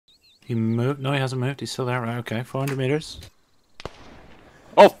He moved? No, he hasn't moved. He's still there, right? Okay, 400 meters.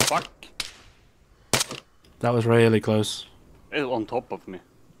 Oh, fuck! That was really close. It's on top of me.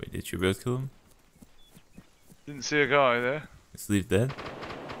 Wait, did you both kill him? Didn't see a guy there. Is Leaf dead?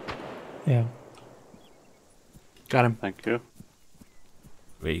 Yeah. Got him. Thank you.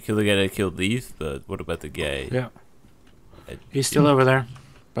 Wait, you killed the guy that killed Leaf, but what about the guy? Yeah. He's still over there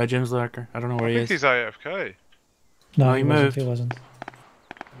by Jim's lurker. I don't know where I he think is. he's AFK. No, he he wasn't. moved. He wasn't.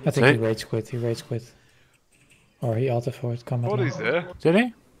 I think See? he rage quit. He rage quit. Or he auto forward combat. What is there? Did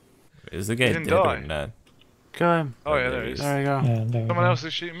he? Is the guy didn't dead die. or not? Kill him. Oh yeah, there he is. There you go. Yeah, there we Someone go. else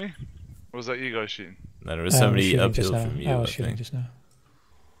is shooting me? Or was that you guys shooting? No, there was I was somebody shooting just uphill now. from you, I I was shooting think. just now.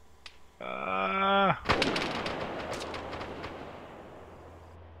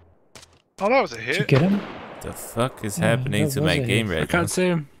 Oh, that was a Did you hit. get him? The fuck is Yeah, happening that to was my a game hit. I right now? can't see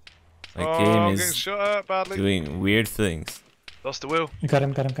him. My Oh, game I'm getting is shot at badly. doing weird things. Lost the wheel. You got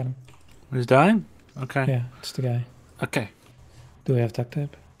him, got him, got him. He's dying? Okay. Yeah, it's the guy. Okay. Do we have duct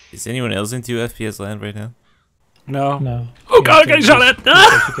tape? Is anyone else into FPS land right now? No. No. Oh You god, have I'm getting to shot at!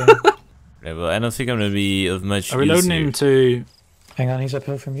 Ah! use it again. Yeah, well, I don't think I'm gonna be of much Are we use loading here. him to... Hang on, he's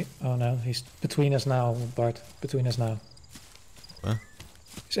uphill from you. Oh no, he's between us now, Bart. Between us now. What?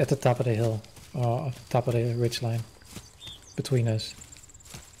 He's at the top of the hill. Or at the top of the ridge line. Between us.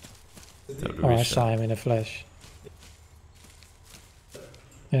 Oh, I saw him in a flash.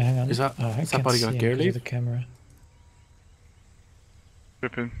 Yeah, hang on. Is that- oh, I is that can't body see got him gear 'cause of leave? the camera.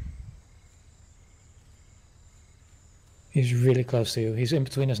 Tripping. He's really close to you. He's in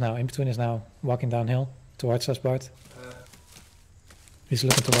between us now. In between us now. Walking downhill towards us, Bart. He's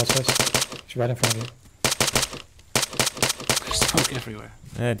looking towards us. He's right in front of you. There's smoke everywhere.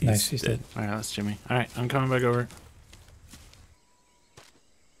 Yeah, he's Nice, he's dead. dead. Alright, that's Jimmy. Alright, I'm coming back over.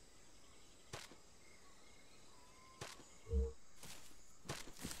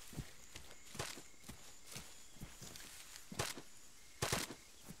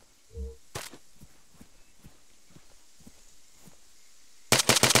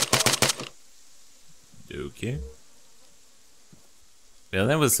 Okay. Well,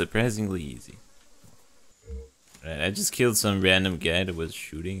 that was surprisingly easy. Right, I just killed some random guy that was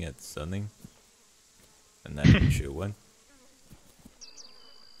shooting at something. I'm not even sure what.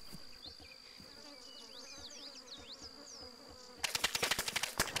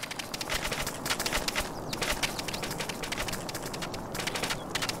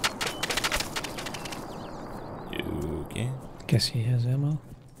 Okay. Guess he has ammo.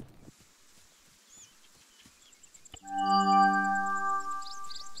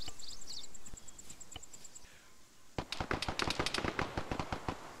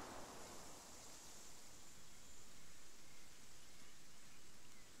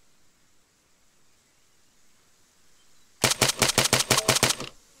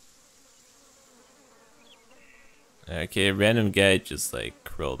 Okay, a random guy just like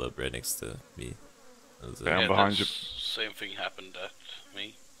crawled up right next to me. That was, Down behind you. Same thing happened at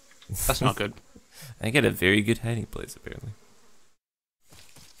me. That's not good. I got a very good hiding place apparently.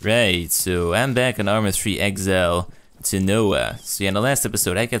 Right, so I'm back on ARMA 3 Exile to Noah. So yeah, in the last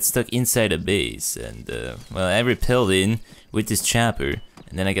episode I got stuck inside a base and well, I repelled in with this chopper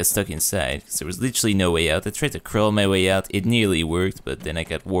and then I got stuck inside because there was literally no way out. I tried to crawl my way out, it nearly worked, but then I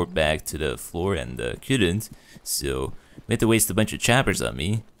got warped back to the floor and couldn't. So we had to waste a bunch of choppers on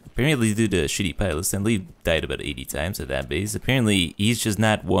me. Apparently due to shitty pilots, and Lee died about 80 times at that base. Apparently he's just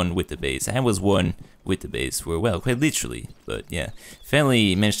not one with the base. I was one with the base for, well, quite literally. But yeah,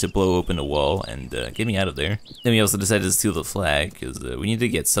 finally managed to blow open the wall and get me out of there. Then we also decided to steal the flag, because we need to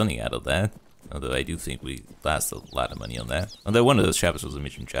get something out of that. Although I do think we lost a lot of money on that. Although one of those choppers was a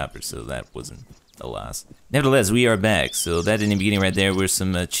mission chopper, so that wasn't a loss. Nevertheless, we are back. So that in the beginning right there were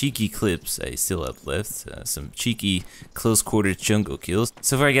some cheeky clips I still have left. Some cheeky close-quarter jungle kills.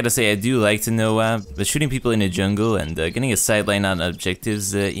 So far I gotta say I do like to know, but shooting people in the jungle and getting a sideline on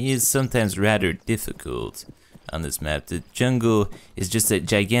objectives is sometimes rather difficult on this map. The jungle is just a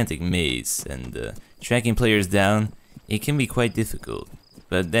gigantic maze, and tracking players down, it can be quite difficult.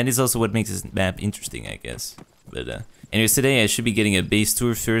 But that is also what makes this map interesting, I guess. But anyways, today I should be getting a base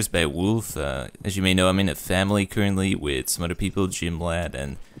tour first by Wolf. As you may know, I'm in a family currently with some other people, Jim Lad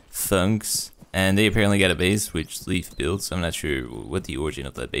and Funks. And they apparently got a base, which Leaf built, so I'm not sure what the origin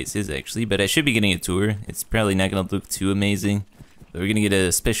of that base is actually. But I should be getting a tour. It's probably not going to look too amazing. But we're going to get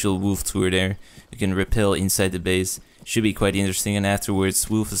a special Wolf tour there. We can rappel inside the base. Should be quite interesting, and afterwards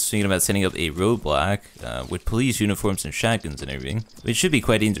Wolf is thinking about setting up a roadblock with police uniforms and shotguns and everything, which should be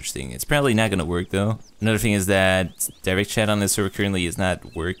quite interesting. It's probably not going to work though. Another thing is that direct chat on this server currently is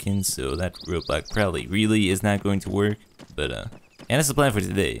not working, so that roadblock probably really is not going to work. But and that's the plan for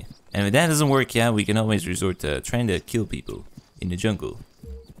today. And if that doesn't work out, we can always resort to trying to kill people in the jungle.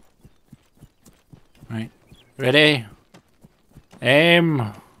 Right. Ready?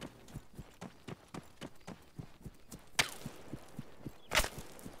 Aim.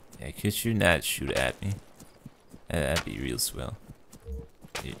 Yeah, could you not shoot at me? That'd be real swell.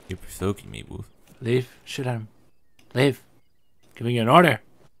 You're provoking me, Wolf. Leave. Shoot at him. Leave. Giving you an order.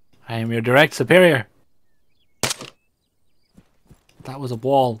 I am your direct superior. That was a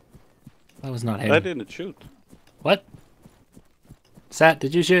wall. That was not him. I didn't shoot. What? Sat,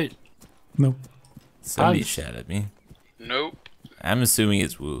 did you shoot? No. Somebody Hugs. shot at me. Nope. I'm assuming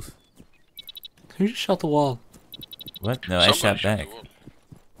it's Wolf. Who just shot the wall? What? No, I shot back.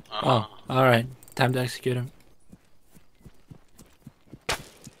 Oh, alright. Time to execute him.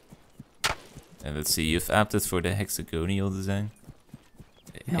 And let's see, you've opted for the hexagonal design?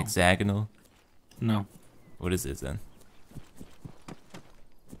 No. Hexagonal? No. What is it then?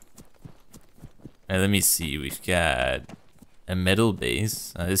 Let me see, we've got a metal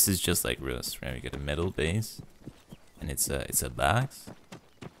base. This is just like Rust, right? We got a metal base. And it's a box.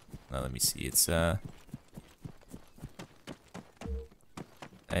 Now let me see, it's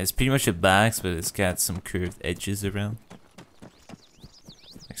pretty much a box, but it's got some curved edges around.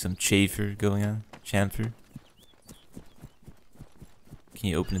 Like some chamfer going on. Chamfer. Can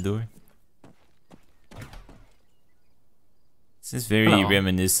you open the door? This is very Hello.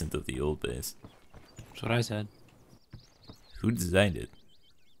 reminiscent of the old base. That's what I said. Who designed it?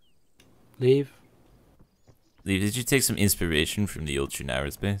 Leave. Lee, did you take some inspiration from the old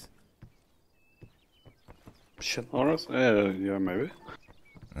Chernarus base? Chernarus? Yeah, maybe.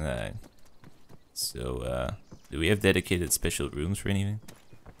 Alright. So, do we have dedicated special rooms for anything?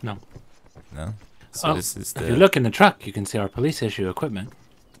 No. No? So Oh, this is if you the... look in the truck, you can see our police issue equipment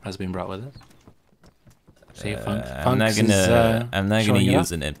has been brought with us. See, I'm not Funks gonna, is, I'm not gonna showing it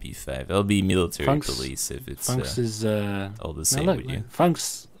use an MP5. I'll be military Funks- police if it's Funks is all the now same look, with you.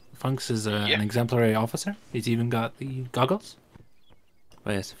 Funks is an exemplary officer. He's even got the goggles.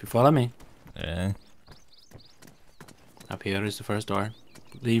 But yes, if you follow me, Alright. up here is the first door.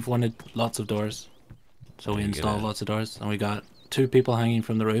 Leave wanted lots of doors, so we You installed gotta- lots of doors, and we got 2 people hanging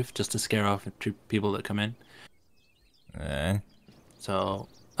from the roof just to scare off 2 people that come in. Alright. So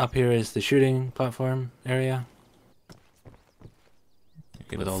up here is the shooting platform area.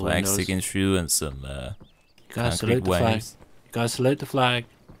 Got With a all the flag windows. sticking through and some You gotta concrete salute the flag. wires. You gotta salute the flag.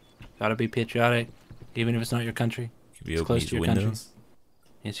 Gotta be patriotic, even if it's not your country. Can we It's open close these to your country. windows?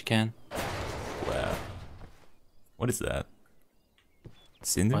 Yes, you can. Wow. What is that?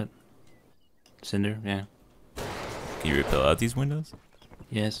 Cinder? What? Cinder, yeah. Can you repel out these windows?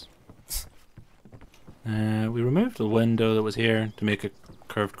 Yes. We removed the window that was here to make a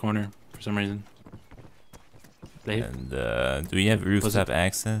curved corner for some reason. Leave. And do we have rooftop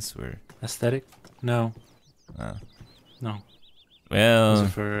access or? Aesthetic? No. Oh. No. Was Well, it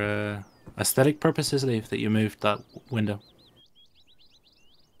for aesthetic purposes, Leave, that you moved that window?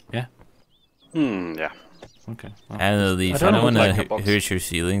 Yeah. Okay. Well, I don't know, Leaf. I I don't don't want like to a box. hurt your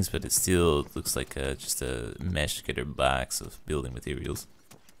feelings, but it still looks like just a mashed together box of building materials.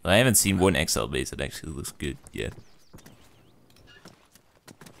 I haven't seen one Exile base that actually looks good yet.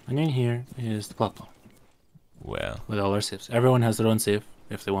 and in here is the platform Wow. with all our safes. Everyone has their own safe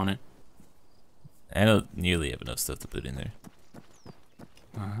if they want it. I don't nearly have enough stuff to put in there.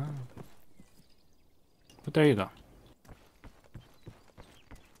 But there you go.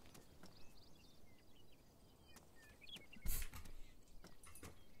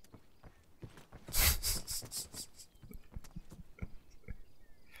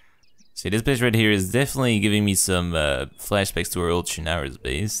 See, this base right here is definitely giving me some flashbacks to our old Chernarus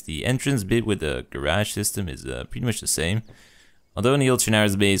base. The entrance bit with the garage system is pretty much the same. Although in the old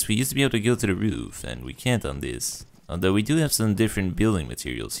Chernarus base, we used to be able to go to the roof, and we can't on this. Although we do have some different building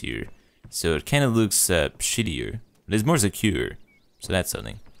materials here, so it kind of looks shittier, but it's more secure, so that's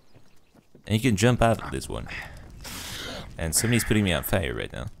something. And you can jump out of this one. And somebody's putting me on fire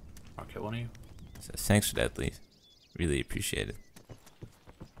right now. Okay, one of you. So thanks for that, Leaf. Really appreciate it.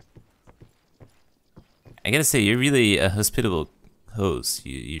 I gotta say, you're really a hospitable host.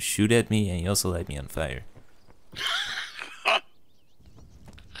 You shoot at me and you also light me on fire.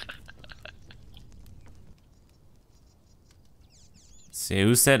 See,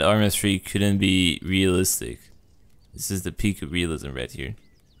 who said ARMA 3 couldn't be realistic? This is the peak of realism right here.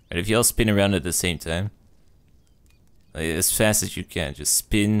 But if you all spin around at the same time, like as fast as you can, just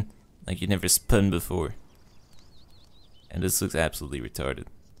spin like you never spun before. And this looks absolutely retarded.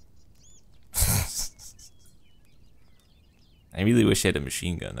 I really wish I had a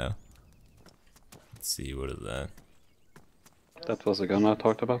machine gun now. Let's see, what is that? That was the gun I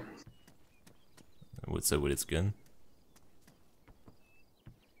talked about. What's up with its gun?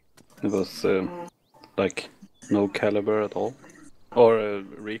 It was like no caliber at all, or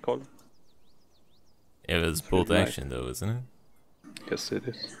recoil. Yeah, it was bolt Nice. action though, isn't it? Yes, it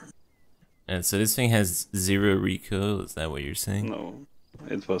is. And so this thing has 0 recoil, is that what you're saying? No,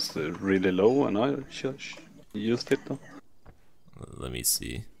 it was really low, and I used it though. Let me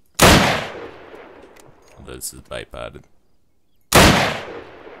see. Although this is bipoded.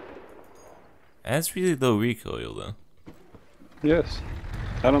 That's really low recoil though. Yes.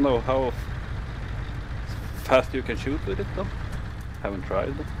 I don't know how fast you can shoot with it though. Haven't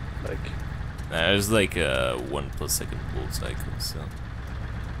tried. Like, There's like a 1+ second bolt cycle, so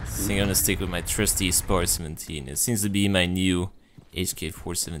I think I'm gonna stick with my trusty Spar 17. It seems to be my new HK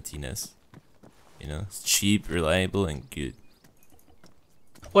 417S. You know, it's cheap, reliable, and good.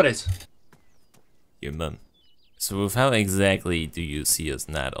 What is? Your mum. So with how exactly do you see us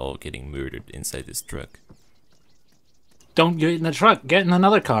not all getting murdered inside this truck? Don't get in the truck. Get in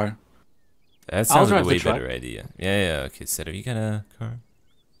another car. That sounds like a drive the way truck. better idea. Yeah, okay, Seto, you got a car?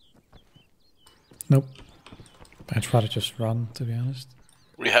 Nope. I'd rather just run, to be honest.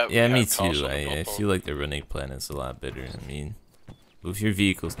 We have. Yeah, we me have cars too. on the I platform. feel like the running plan is a lot better. I mean, with your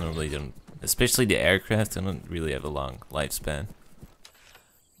vehicles normally don't, especially the aircraft, they don't really have a long lifespan.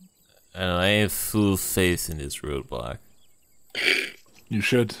 I don't know, I have full faith in this roadblock. You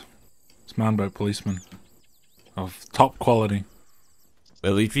should. It's manned by policemen of top quality.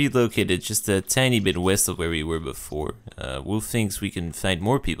 Well, we've relocated just a tiny bit west of where we were before. Wolf thinks we can find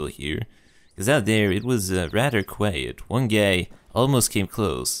more people here, because out there it was rather quiet. One guy almost came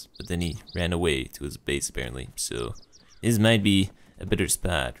close, but then he ran away to his base apparently. So this might be a better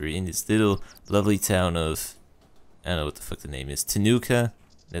spot. We're in this little lovely town of, I don't know what the fuck the name is, Tanuka?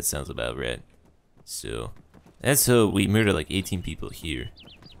 That sounds about right. So that's how we murdered like 18 people here.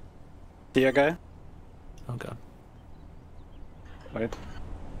 see a guy? Oh god. Wait.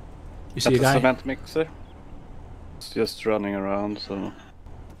 You At see a the guy? cement mixer. It's just running around, so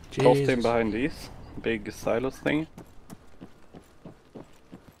tossed him Jesus. behind these big silos thing.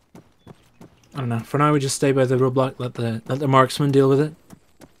 I don't know. For now, we just stay by the roadblock. Let the marksman deal with it.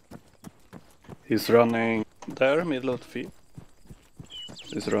 He's running there, middle of the field.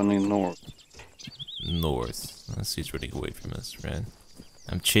 He's running north. North. Let's see, he's running away from us, right?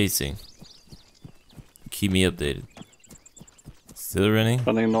 I'm chasing. Keep me updated. Still running?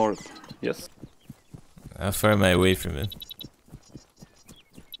 Running north. Yes. How far am I away from it?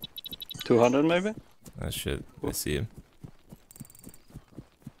 200 maybe? Oh shit, I see him.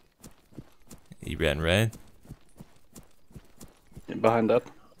 He ran right. Behind that.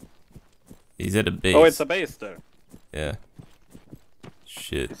 He's at a base. Oh, it's a base there. Yeah.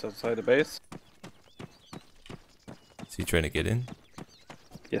 Shit. It's outside the base. Is he trying to get in?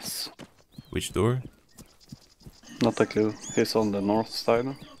 Yes. Which door? Not a clue. He's on the north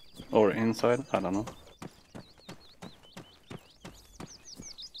side. Or inside. I don't know.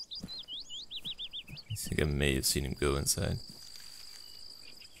 I think I may have seen him go inside.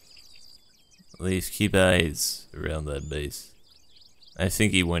 At least keep eyes around that base. I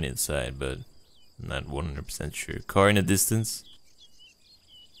think he went inside, but I'm not 100% sure. Car in the distance?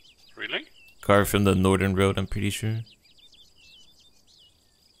 Really? Car from the northern road, I'm pretty sure.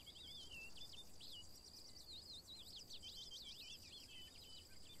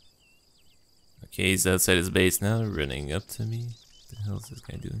 Okay, he's outside his base now, running up to me. What the hell is this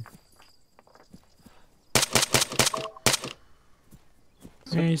guy doing?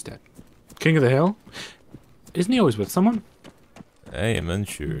 Yeah, he's dead. King of the Hill? Isn't he always with someone? I am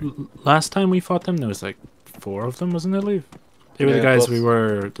unsure. Last time we fought them, there was like 4 of them, wasn't there, Leave? They were the Yeah, guys plus- we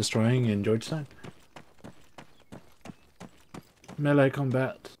were destroying in Georgetown. Melee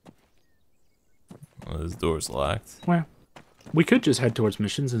combat. Well, his door's locked. We could just head towards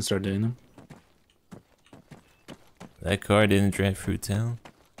missions and start doing them. That car didn't drive through town.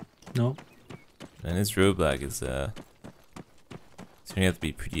 No. And this roadblock is turning out to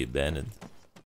be pretty abandoned.